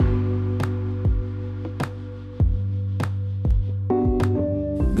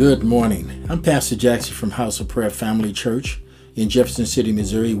Good morning. I'm Pastor Jackson from House of Prayer Family Church in Jefferson City,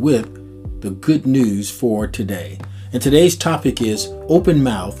 Missouri with the good news for today. And today's topic is open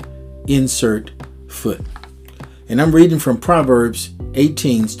mouth, insert foot. And I'm reading from Proverbs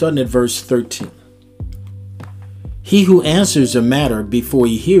 18, starting at verse 13. He who answers a matter before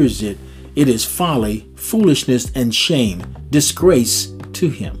he hears it, it is folly, foolishness, and shame, disgrace to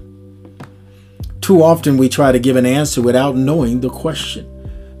him. Too often we try to give an answer without knowing the question.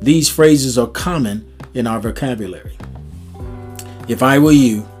 These phrases are common in our vocabulary. If I were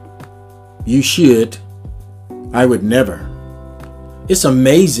you, you should, I would never. It's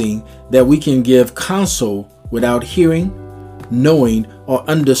amazing that we can give counsel without hearing, knowing, or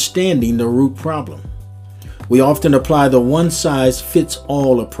understanding the root problem. We often apply the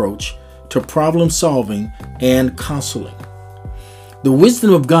one-size-fits-all approach to problem solving and counseling. The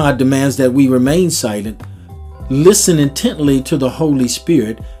wisdom of God demands that we remain silent, listen intently to the Holy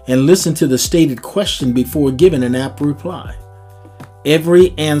Spirit, and listen to the stated question before giving an apt reply.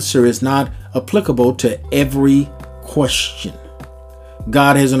 Every answer is not applicable to every question.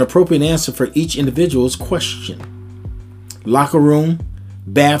 God has an appropriate answer for each individual's question. Locker room,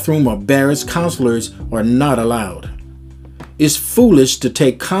 bathroom, or barracks counselors are not allowed. It's foolish to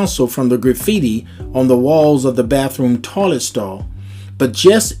take counsel from the graffiti on the walls of the bathroom toilet stall, but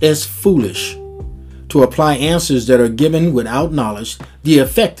just as foolish to apply answers that are given without knowledge. The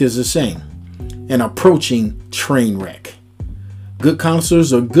effect is the same, an approaching train wreck. Good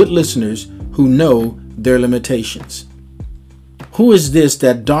counselors are good listeners who know their limitations. Who is this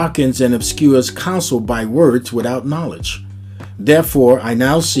that darkens and obscures counsel by words without knowledge? Therefore, I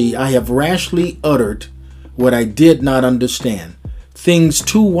now see I have rashly uttered what I did not understand, things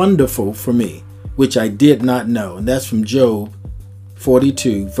too wonderful for me, which I did not know. And that's from Job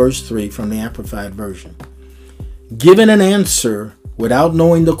 42, verse 3 from the Amplified Version. Giving an answer without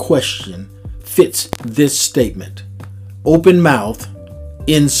knowing the question fits this statement. Open mouth,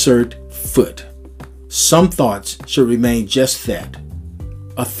 insert foot. Some thoughts should remain just that,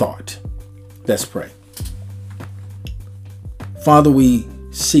 a thought. Let's pray. Father, we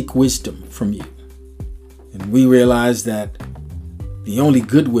seek wisdom from you. And we realize that the only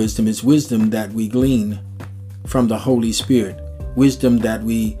good wisdom is wisdom that we glean from the Holy Spirit. Wisdom that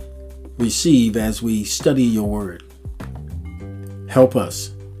we receive as we study your word. Help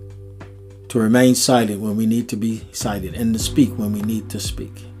us to remain silent when we need to be silent and to speak when we need to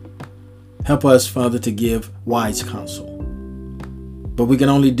speak. Help us, Father, to give wise counsel. But we can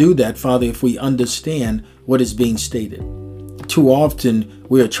only do that, Father, if we understand what is being stated. Too often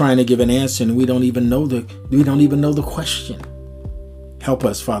we are trying to give an answer and we don't even know the question. Help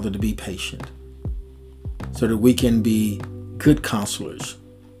us, Father, to be patient so that we can be good counselors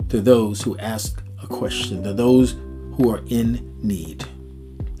to those who ask a question, to those who are in need,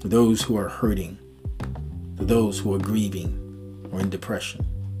 to those who are hurting, to those who are grieving or in depression.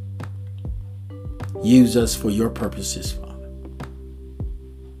 Use us for your purposes, Father.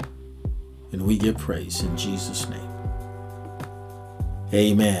 And we give praise in Jesus' name.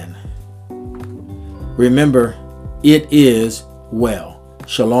 Amen. Remember, it is well.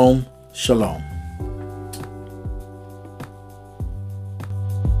 Shalom, shalom.